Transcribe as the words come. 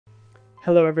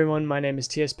Hello everyone, my name is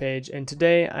TS Page, and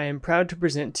today I am proud to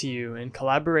present to you, in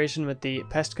collaboration with the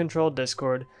Pest Control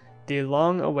Discord, the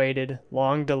long-awaited,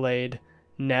 long-delayed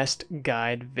Nest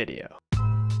Guide video.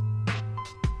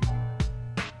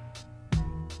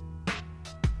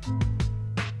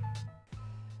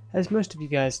 As most of you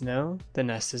guys know, the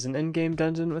Nest is an in-game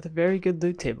dungeon with a very good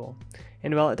loot table,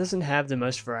 and while it doesn't have the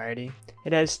most variety,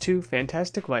 it has 2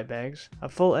 fantastic white bags, a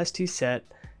full ST set,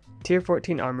 tier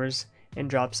 14 armors, and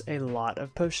drops a lot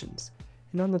of potions.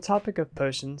 And on the topic of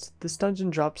potions, this dungeon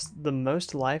drops the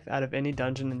most life out of any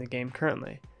dungeon in the game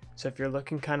currently. So if you're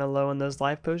looking kinda low on those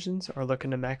life potions or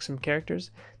looking to max some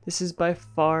characters, this is by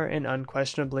far and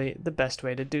unquestionably the best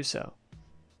way to do so.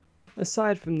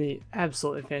 Aside from the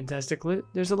absolutely fantastic loot,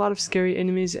 there's a lot of scary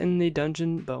enemies in the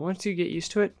dungeon, but once you get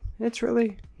used to it, it's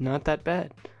really not that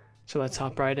bad. So let's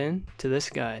hop right in to this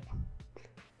guide.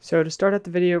 So to start out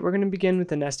the video, we're going to begin with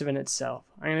the nest event itself.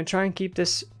 I'm going to try and keep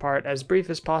this part as brief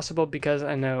as possible because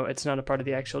I know it's not a part of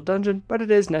the actual dungeon, but it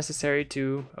is necessary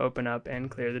to open up and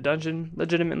clear the dungeon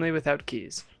legitimately without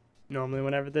keys. Normally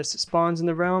whenever this spawns in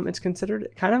the realm, it's considered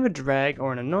kind of a drag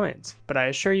or an annoyance, but I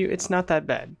assure you it's not that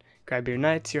bad. Grab your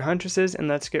knights, your huntresses, and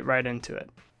let's get right into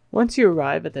it. Once you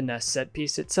arrive at the nest set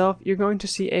piece itself, you're going to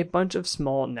see a bunch of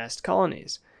small nest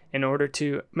colonies. In order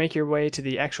to make your way to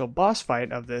the actual boss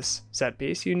fight of this set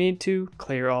piece, you need to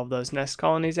clear all of those nest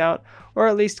colonies out, or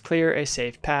at least clear a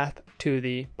safe path to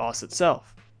the boss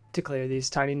itself. To clear these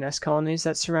tiny nest colonies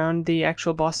that surround the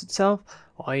actual boss itself,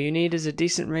 all you need is a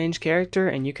decent range character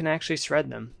and you can actually shred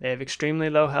them. They have extremely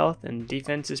low health and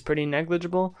defense is pretty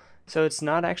negligible, so it's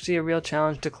not actually a real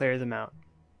challenge to clear them out.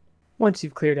 Once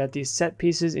you've cleared out these set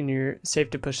pieces and you're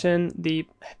safe to push in, the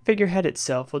figurehead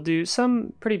itself will do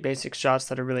some pretty basic shots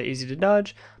that are really easy to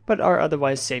dodge, but are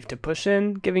otherwise safe to push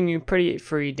in, giving you pretty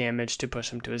free damage to push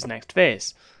him to his next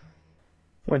phase.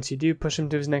 Once you do push him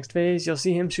to his next phase, you'll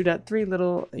see him shoot out 3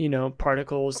 little,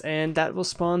 particles, and that will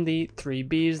spawn the 3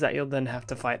 bees that you'll then have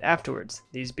to fight afterwards.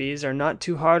 These bees are not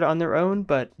too hard on their own,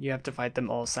 but you have to fight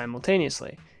them all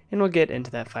simultaneously, and we'll get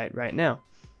into that fight right now.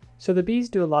 So the bees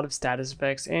do a lot of status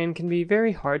effects and can be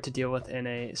very hard to deal with in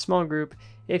a small group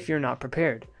if you're not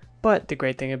prepared. But the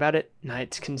great thing about it,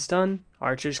 knights can stun,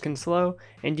 archers can slow,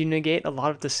 and you negate a lot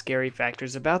of the scary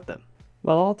factors about them.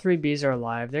 While all 3 bees are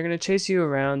alive, they're going to chase you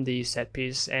around the set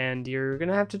piece and you're going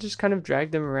to have to just kind of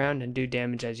drag them around and do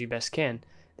damage as you best can.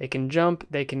 They can jump,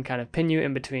 they can kind of pin you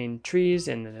in between trees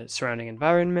and the surrounding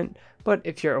environment, but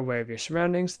if you're aware of your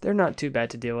surroundings, they're not too bad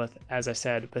to deal with, as I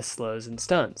said, with slows and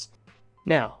stuns.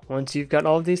 Now, once you've got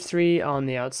all of these 3 on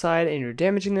the outside and you're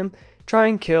damaging them, try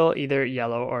and kill either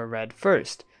yellow or red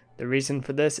first. The reason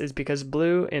for this is because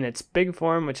blue, in its big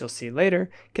form, which you'll see later,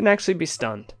 can actually be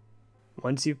stunned.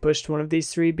 Once you've pushed one of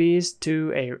these 3 bees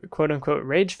to a quote-unquote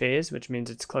rage phase, which means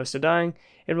it's close to dying,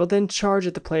 it will then charge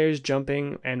at the players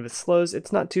jumping, and with slows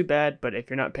it's not too bad, but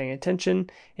if you're not paying attention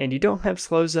and you don't have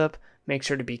slows up, make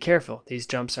sure to be careful. These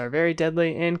jumps are very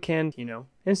deadly and can,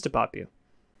 insta-pop you.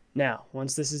 Now,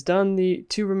 once this is done, the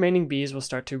 2 remaining bees will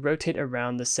start to rotate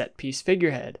around the set piece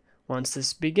figurehead. Once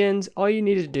this begins, all you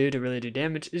need to do to really do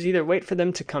damage is either wait for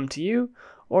them to come to you,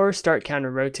 or start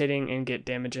counter-rotating and get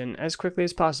damage in as quickly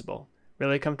as possible.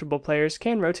 Really comfortable players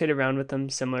can rotate around with them,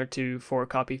 similar to 4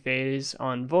 copy phase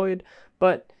on Void,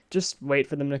 but just wait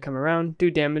for them to come around, do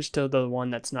damage to the one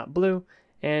that's not blue,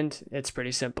 and it's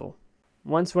pretty simple.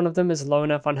 Once one of them is low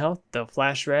enough on health, they'll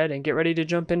flash red and get ready to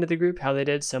jump into the group how they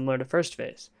did similar to first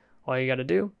phase. All you gotta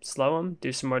do, slow them,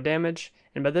 do some more damage,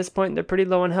 and by this point they're pretty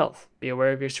low on health. Be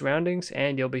aware of your surroundings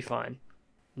and you'll be fine.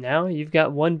 Now you've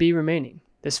got 1 bee remaining.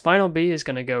 This final bee is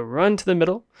gonna go run to the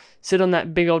middle, sit on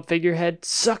that big old figurehead,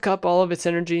 suck up all of its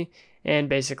energy, and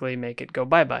basically make it go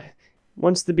bye-bye.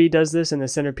 Once the bee does this and the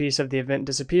centerpiece of the event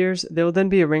disappears, there will then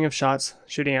be a ring of shots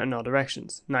shooting out in all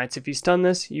directions. Knights, if you stun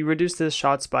this, you reduce the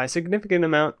shots by a significant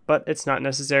amount, but it's not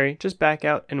necessary, just back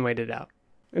out and wait it out.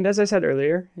 And as I said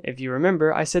earlier, if you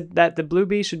remember, I said that the blue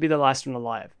bee should be the last one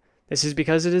alive. This is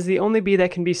because it is the only bee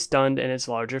that can be stunned in its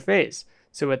larger phase.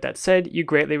 So with that said, you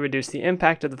greatly reduce the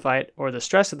impact of the fight, or the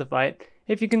stress of the fight,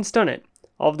 if you can stun it.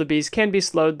 All of the bees can be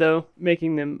slowed though,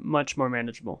 making them much more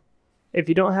manageable. If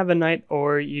you don't have a knight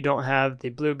or you don't have the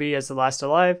blue bee as the last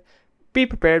alive, be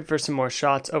prepared for some more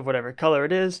shots of whatever color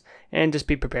it is, and just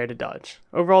be prepared to dodge.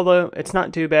 Overall though, it's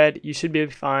not too bad, you should be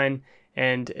fine.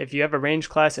 And if you have a range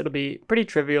class, it'll be pretty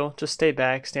trivial. Just stay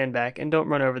back, stand back, and don't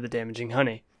run over the damaging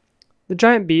honey. The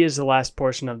giant bee is the last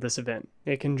portion of this event.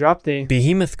 It can drop the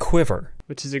Behemoth Quiver,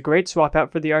 which is a great swap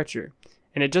out for the archer,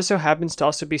 and it just so happens to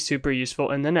also be super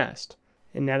useful in the nest.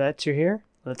 And now that you're here,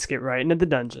 let's get right into the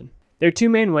dungeon. There are 2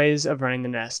 main ways of running the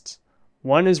nests.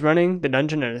 One is running the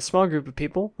dungeon in a small group of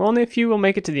people, where only a few will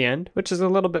make it to the end, which is a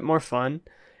little bit more fun,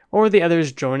 or the other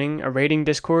is joining a raiding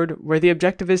Discord, where the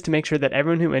objective is to make sure that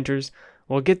everyone who enters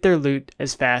will get their loot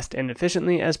as fast and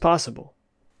efficiently as possible.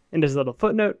 And as a little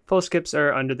footnote, full skips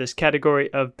are under this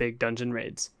category of big dungeon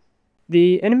raids.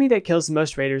 The enemy that kills the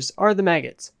most raiders are the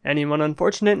maggots. Anyone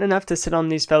unfortunate enough to sit on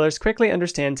these fellers quickly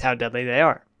understands how deadly they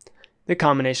are. The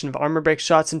combination of armor break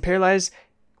shots and paralyze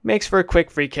makes for a quick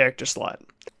free character slot.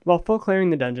 While full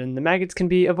clearing the dungeon, the maggots can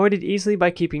be avoided easily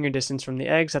by keeping your distance from the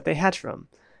eggs that they hatch from.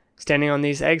 Standing on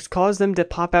these eggs cause them to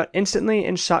pop out instantly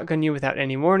and shotgun you without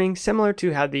any warning, similar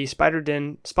to how the spider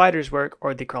den spiders work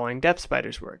or the crawling depth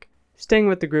spiders work. Staying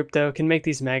with the group though can make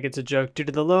these maggots a joke due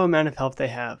to the low amount of health they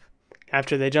have.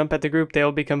 After they jump at the group, they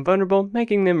will become vulnerable,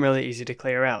 making them really easy to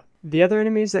clear out. The other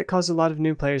enemies that cause a lot of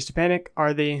new players to panic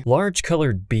are the large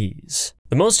colored bees.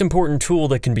 The most important tool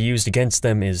that can be used against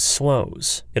them is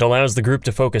slows. It allows the group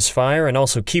to focus fire and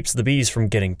also keeps the bees from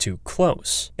getting too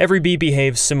close. Every bee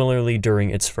behaves similarly during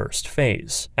its first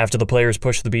phase. After the players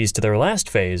push the bees to their last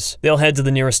phase, they'll head to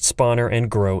the nearest spawner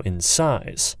and grow in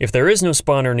size. If there is no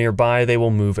spawner nearby, they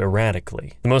will move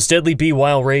erratically. The most deadly bee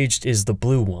while raged is the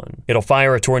blue one. It'll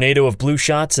fire a tornado of blue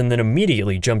shots and then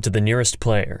immediately jump to the nearest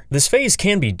player. This phase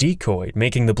can be decoyed,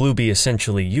 making the blue bee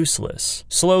essentially useless.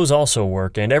 Slows also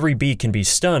work, and every bee can be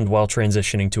stunned while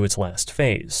transitioning to its last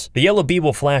phase. The yellow bee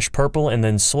will flash purple and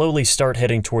then slowly start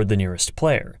heading toward the nearest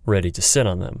player, ready to sit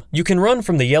on them. You can run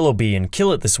from the yellow bee and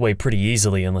kill it this way pretty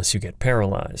easily unless you get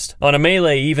paralyzed. On a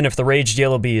melee, even if the raged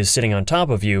yellow bee is sitting on top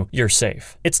of you, you're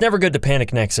safe. It's never good to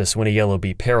panic Nexus when a yellow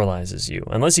bee paralyzes you,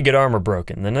 unless you get armor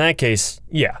broken, then in that case,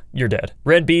 yeah, you're dead.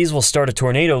 Red bees will start a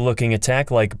tornado-looking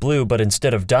attack like blue, but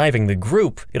instead of diving the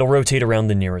group, it'll rotate around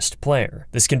the nearest player.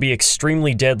 This can be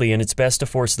extremely deadly, and it's best to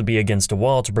force the bee against a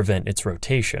wall to prevent its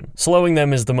rotation. Slowing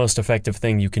them is the most effective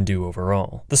thing you can do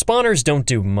overall. The spawners don't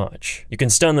do much. You can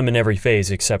stun them in every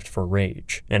phase except for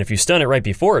rage. And if you stun it right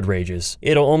before it rages,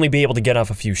 it'll only be able to get off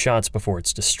a few shots before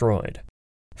it's destroyed.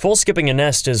 Full skipping a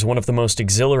nest is one of the most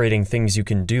exhilarating things you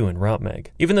can do in RotMG.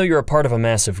 Even though you're a part of a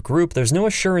massive group, there's no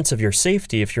assurance of your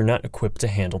safety if you're not equipped to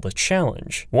handle the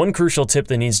challenge. One crucial tip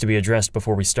that needs to be addressed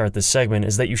before we start this segment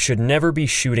is that you should never be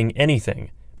shooting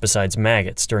anything besides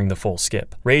maggots during the full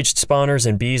skip. Raged spawners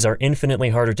and bees are infinitely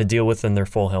harder to deal with than their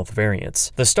full health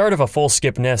variants. The start of a full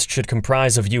skip nest should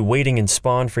comprise of you waiting in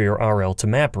spawn for your RL to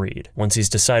map read. Once he's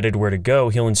decided where to go,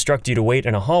 he'll instruct you to wait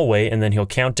in a hallway and then he'll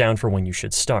count down for when you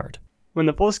should start. When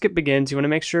the full skip begins, you want to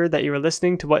make sure that you are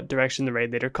listening to what direction the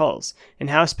raid leader calls, and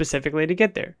how specifically to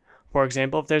get there. For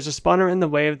example, if there's a spawner in the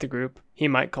way of the group, he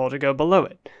might call to go below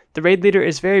it. The raid leader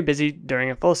is very busy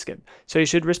during a full skip, so you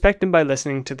should respect him by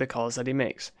listening to the calls that he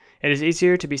makes. It is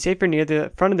easier to be safer near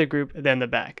the front of the group than the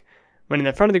back. When in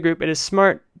the front of the group, it is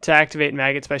smart to activate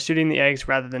maggots by shooting the eggs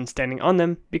rather than standing on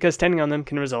them, because standing on them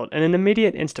can result in an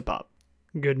immediate insta-pop.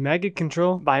 Good maggot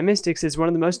control by Mystics is one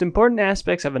of the most important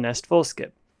aspects of a nest full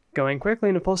skip. Going quickly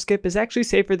in a full skip is actually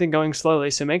safer than going slowly,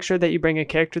 so make sure that you bring a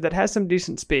character that has some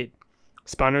decent speed.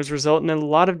 Spawners result in a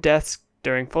lot of deaths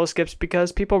during full skips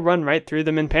because people run right through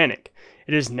them in panic.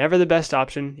 It is never the best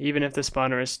option, even if the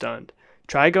spawner is stunned.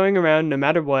 Try going around no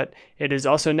matter what. It is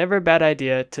also never a bad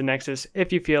idea to Nexus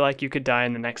if you feel like you could die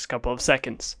in the next couple of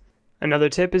seconds. Another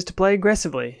tip is to play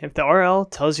aggressively. If the RL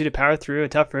tells you to power through a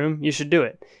tough room, you should do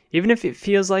it. Even if it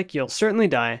feels like you'll certainly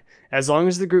die, as long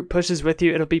as the group pushes with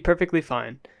you, it'll be perfectly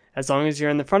fine. As long as you're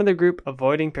in the front of the group,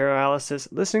 avoiding paralysis,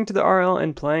 listening to the RL,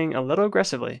 and playing a little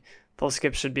aggressively, full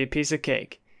skip should be a piece of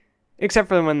cake. Except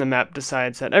for when the map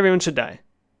decides that everyone should die.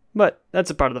 But that's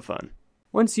a part of the fun.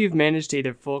 Once you've managed to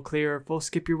either full clear or full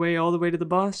skip your way all the way to the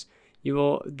boss, you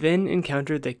will then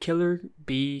encounter the Killer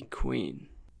Bee Queen.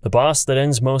 The boss that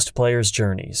ends most players'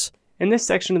 journeys. In this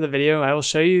section of the video, I will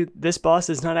show you this boss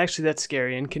is not actually that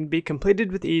scary and can be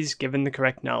completed with ease given the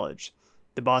correct knowledge.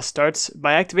 The boss starts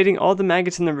by activating all the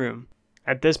maggots in the room.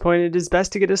 At this point, it is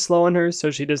best to get a slow on her so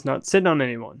she does not sit on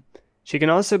anyone. She can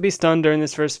also be stunned during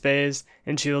this first phase,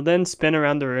 and she will then spin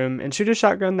around the room and shoot a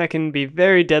shotgun that can be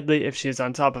very deadly if she is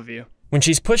on top of you. When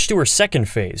she's pushed to her second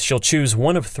phase, she'll choose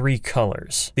one of 3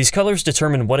 colors. These colors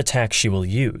determine what attack she will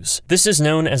use. This is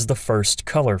known as the first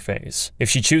color phase. If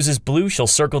she chooses blue, she'll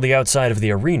circle the outside of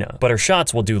the arena, but her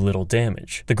shots will do little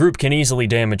damage. The group can easily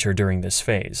damage her during this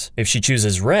phase. If she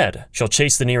chooses red, she'll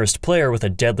chase the nearest player with a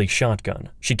deadly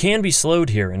shotgun. She can be slowed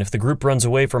here, and if the group runs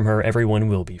away from her, everyone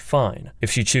will be fine. If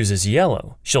she chooses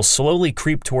yellow, she'll slowly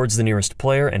creep towards the nearest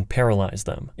player and paralyze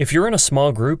them. If you're in a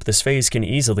small group, this phase can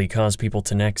easily cause people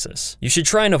to Nexus. You should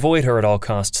try and avoid her at all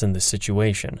costs in this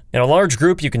situation. In a large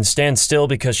group, you can stand still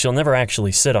because she'll never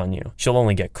actually sit on you. She'll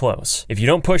only get close. If you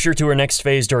don't push her to her next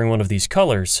phase during one of these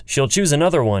colors, she'll choose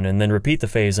another one and then repeat the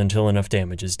phase until enough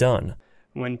damage is done.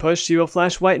 When pushed, she will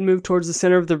flash white and move towards the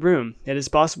center of the room. It is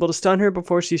possible to stun her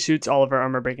before she shoots all of her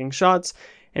armor-breaking shots,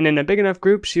 and in a big enough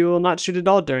group, she will not shoot at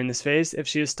all during this phase if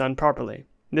she is stunned properly.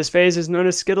 This phase is known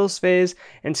as Skittles phase,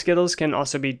 and Skittles can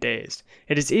also be dazed.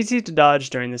 It is easy to dodge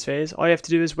during this phase. All you have to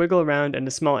do is wiggle around in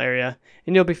a small area,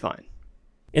 and you'll be fine.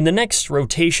 In the next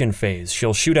rotation phase,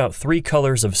 she'll shoot out 3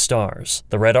 colors of stars.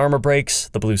 The red armor breaks,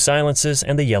 the blue silences,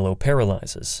 and the yellow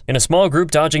paralyzes. In a small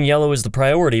group, dodging yellow is the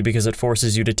priority because it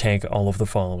forces you to tank all of the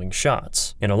following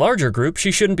shots. In a larger group,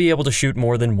 she shouldn't be able to shoot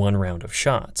more than 1 round of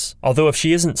shots. Although if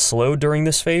she isn't slowed during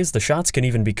this phase, the shots can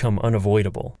even become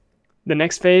unavoidable. The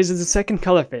next phase is the second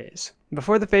color phase.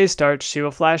 Before the phase starts, she will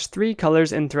flash 3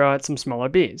 colors and throw out some smaller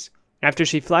bees. After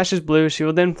she flashes blue, she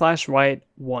will then flash white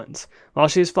once. While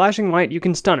she is flashing white, you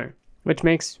can stun her, which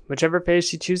makes whichever phase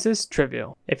she chooses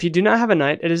trivial. If you do not have a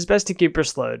knight, it is best to keep her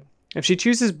slowed. If she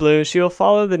chooses blue, she will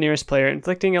follow the nearest player,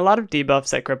 inflicting a lot of debuffs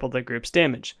that cripple the group's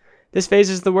damage. This phase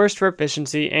is the worst for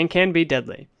efficiency and can be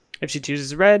deadly. If she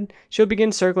chooses red, she'll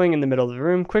begin circling in the middle of the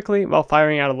room quickly while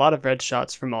firing out a lot of red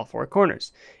shots from all 4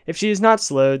 corners. If she is not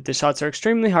slowed, the shots are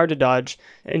extremely hard to dodge,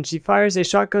 and she fires a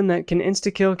shotgun that can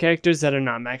insta-kill characters that are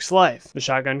not max life. The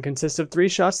shotgun consists of 3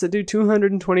 shots that do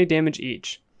 220 damage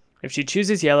each. If she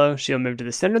chooses yellow, she'll move to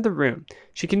the center of the room.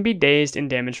 She can be dazed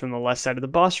and damaged from the left side of the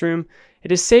boss room.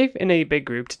 It is safe in a big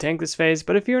group to tank this phase,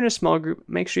 but if you're in a small group,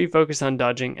 make sure you focus on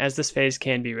dodging, as this phase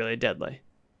can be really deadly.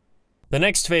 The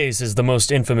next phase is the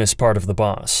most infamous part of the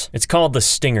boss. It's called the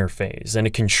Stinger phase, and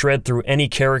it can shred through any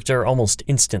character almost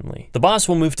instantly. The boss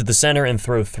will move to the center and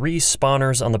throw 3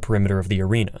 spawners on the perimeter of the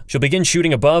arena. She'll begin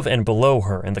shooting above and below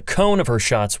her, and the cone of her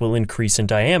shots will increase in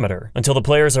diameter until the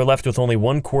players are left with only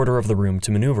 1/4 of the room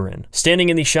to maneuver in. Standing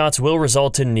in these shots will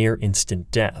result in near instant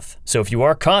death, so if you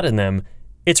are caught in them,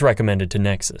 it's recommended to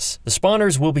Nexus. The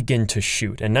spawners will begin to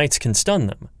shoot, and knights can stun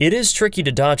them. It is tricky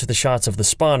to dodge the shots of the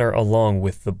spawner along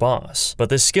with the boss, but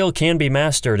this skill can be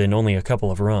mastered in only a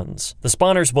couple of runs. The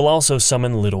spawners will also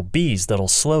summon little bees that'll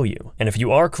slow you, and if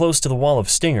you are close to the wall of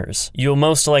stingers, you'll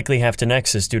most likely have to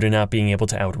Nexus due to not being able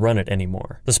to outrun it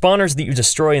anymore. The spawners that you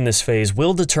destroy in this phase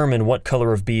will determine what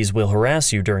color of bees will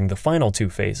harass you during the final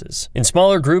 2 phases. In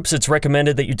smaller groups, it's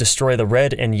recommended that you destroy the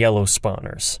red and yellow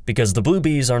spawners, because the blue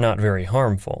bees are not very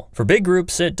harmful. For big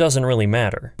groups, it doesn't really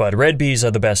matter, but red bees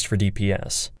are the best for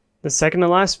DPS. The second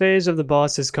and last phase of the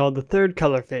boss is called the third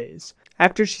color phase.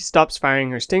 After she stops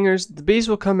firing her stingers, the bees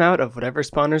will come out of whatever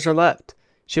spawners are left.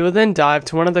 She will then dive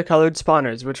to one of the colored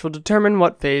spawners, which will determine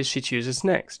what phase she chooses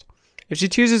next. If she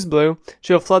chooses blue,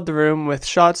 she will flood the room with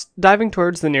shots diving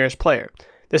towards the nearest player.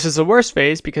 This is the worst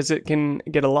phase because it can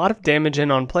get a lot of damage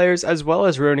in on players as well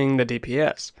as ruining the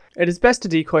DPS. It is best to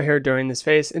decoy her during this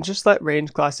phase and just let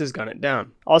ranged classes gun it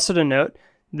down. Also to note,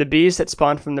 the bees that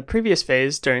spawned from the previous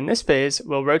phase during this phase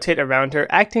will rotate around her,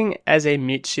 acting as a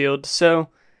meat shield, so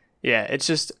yeah, it's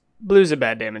just blue's a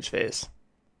bad damage phase.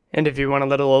 And if you want a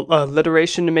little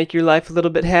alliteration to make your life a little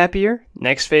bit happier,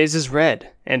 next phase is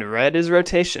red, and red is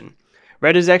rotation.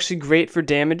 Red is actually great for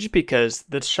damage because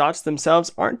the shots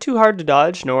themselves aren't too hard to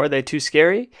dodge, nor are they too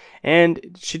scary,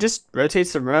 and she just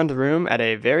rotates around the room at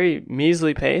a very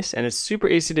measly pace, and it's super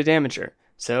easy to damage her.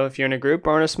 So if you're in a group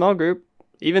or in a small group,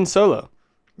 even solo,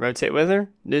 rotate with her,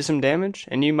 do some damage,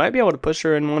 and you might be able to push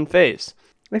her in one phase.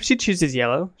 If she chooses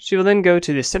yellow, she will then go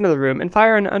to the center of the room and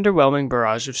fire an underwhelming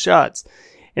barrage of shots.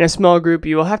 In a small group,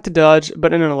 you will have to dodge,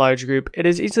 but in a large group, it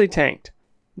is easily tanked.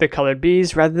 The colored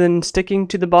bees, rather than sticking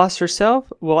to the boss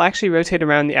herself, will actually rotate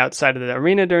around the outside of the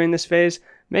arena during this phase,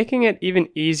 making it even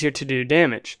easier to do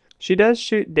damage. She does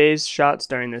shoot dazed shots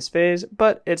during this phase,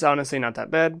 but it's honestly not that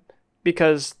bad,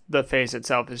 because the phase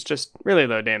itself is just really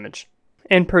low damage.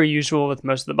 And per usual with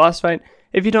most of the boss fight,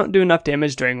 if you don't do enough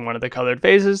damage during one of the colored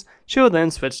phases, she will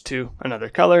then switch to another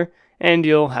color, and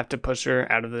you'll have to push her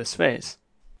out of this phase.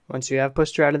 Once you have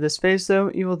pushed her out of this phase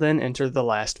though, you will then enter the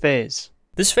last phase.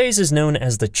 This phase is known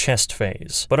as the chest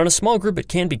phase, but on a small group it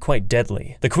can be quite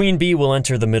deadly. The queen bee will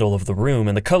enter the middle of the room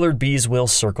and the colored bees will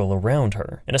circle around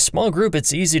her. In a small group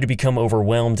it's easy to become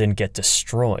overwhelmed and get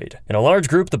destroyed. In a large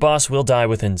group the boss will die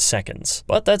within seconds.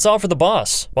 But that's all for the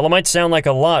boss. While it might sound like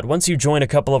a lot, once you join a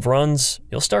couple of runs,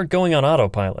 you'll start going on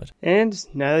autopilot. And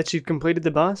now that you've completed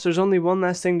the boss, there's only one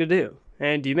last thing to do.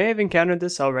 And you may have encountered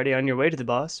this already on your way to the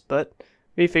boss, but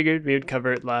we figured we would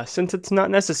cover it last since it's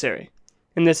not necessary.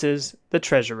 And this is the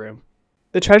treasure room.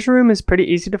 The treasure room is pretty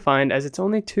easy to find as it's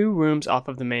only 2 rooms off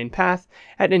of the main path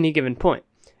at any given point.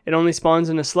 It only spawns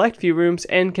in a select few rooms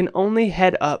and can only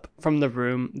head up from the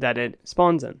room that it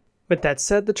spawns in. With that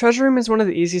said, the treasure room is one of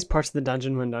the easiest parts of the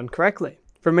dungeon when done correctly.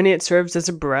 For many it serves as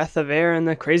a breath of air in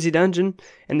the crazy dungeon,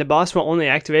 and the boss will only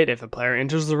activate if a player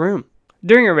enters the room.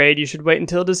 During a raid, you should wait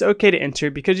until it is okay to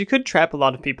enter because you could trap a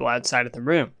lot of people outside of the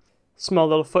room. Small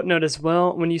little footnote as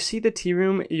well, when you see the tea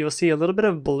room, you'll see a little bit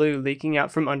of blue leaking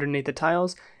out from underneath the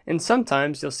tiles, and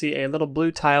sometimes you'll see a little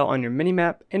blue tile on your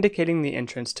minimap indicating the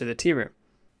entrance to the tea room.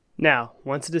 Now,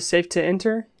 once it is safe to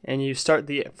enter, and you start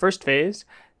the first phase,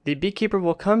 the beekeeper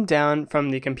will come down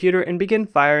from the computer and begin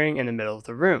firing in the middle of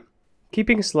the room.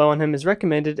 Keeping slow on him is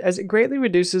recommended as it greatly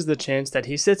reduces the chance that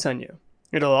he sits on you.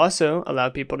 It'll also allow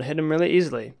people to hit him really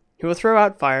easily. He will throw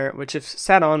out fire, which if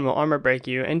sat on will armor break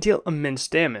you and deal immense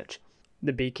damage.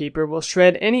 The beekeeper will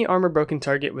shred any armor broken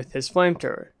target with his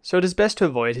flamethrower, so it is best to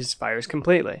avoid his fires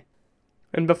completely.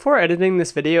 And before editing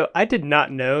this video, I did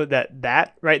not know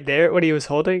that right there, what he was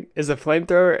holding, is a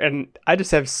flamethrower, and I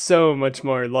just have so much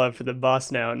more love for the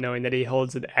boss now, knowing that he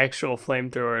holds an actual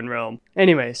flamethrower in Realm.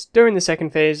 Anyways, during the second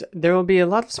phase, there will be a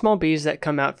lot of small bees that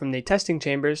come out from the testing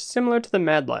chambers, similar to the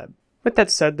Mad Lab. With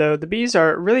that said though, the bees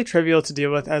are really trivial to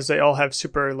deal with as they all have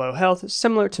super low health,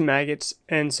 similar to maggots,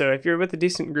 and so if you're with a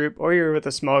decent group, or you're with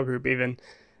a small group even,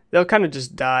 they'll kind of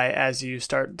just die as you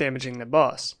start damaging the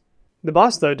boss. The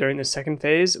boss though, during the second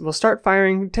phase, will start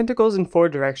firing tentacles in 4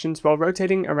 directions while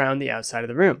rotating around the outside of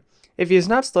the room. If he is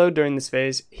not slowed during this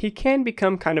phase, he can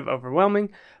become kind of overwhelming,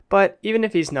 but even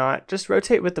if he's not, just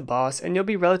rotate with the boss and you'll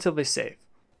be relatively safe.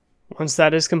 Once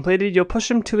that is completed, you'll push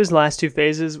him to his last 2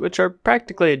 phases, which are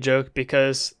practically a joke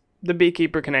because the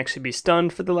beekeeper can actually be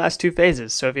stunned for the last 2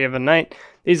 phases, so if you have a knight,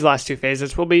 these last 2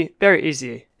 phases will be very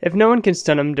easy. If no one can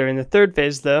stun him during the 3rd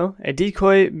phase though, a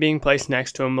decoy being placed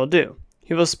next to him will do.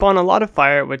 He will spawn a lot of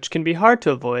fire, which can be hard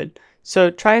to avoid, so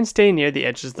try and stay near the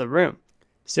edges of the room.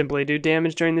 Simply do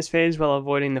damage during this phase while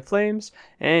avoiding the flames,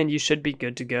 and you should be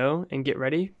good to go and get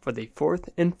ready for the 4th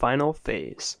and final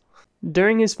phase.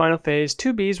 During his final phase,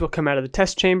 2 bees will come out of the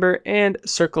test chamber and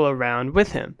circle around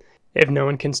with him. If no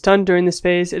one can stun during this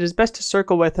phase, it is best to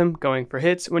circle with him, going for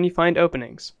hits when you find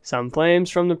openings. Some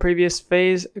flames from the previous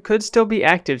phase could still be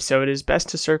active, so it is best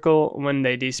to circle when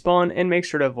they despawn and make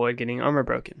sure to avoid getting armor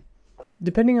broken.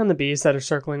 Depending on the bees that are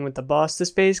circling with the boss, this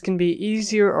phase can be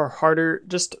easier or harder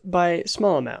just by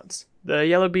small amounts. The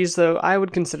yellow bees though, I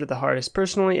would consider the hardest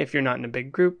personally if you're not in a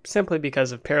big group, simply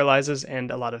because of paralyzes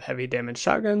and a lot of heavy damage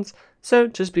shotguns, so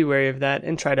just be wary of that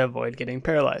and try to avoid getting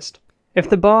paralyzed. If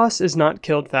the boss is not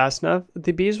killed fast enough,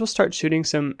 the bees will start shooting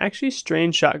some actually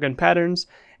strange shotgun patterns,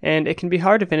 and it can be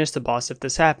hard to finish the boss if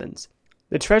this happens.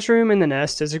 The treasure room in the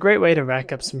nest is a great way to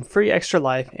rack up some free extra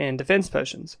life and defense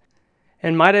potions.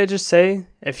 And might I just say,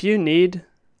 if you need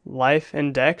life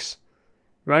and dex,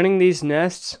 running these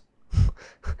nests,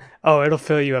 oh, it'll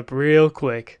fill you up real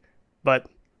quick. But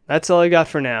that's all I got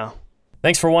for now.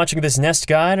 Thanks for watching this nest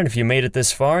guide, and if you made it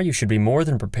this far, you should be more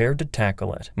than prepared to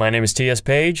tackle it. My name is TS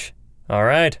Page. All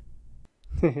right.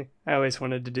 I always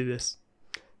wanted to do this.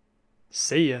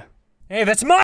 See ya. Hey, that's my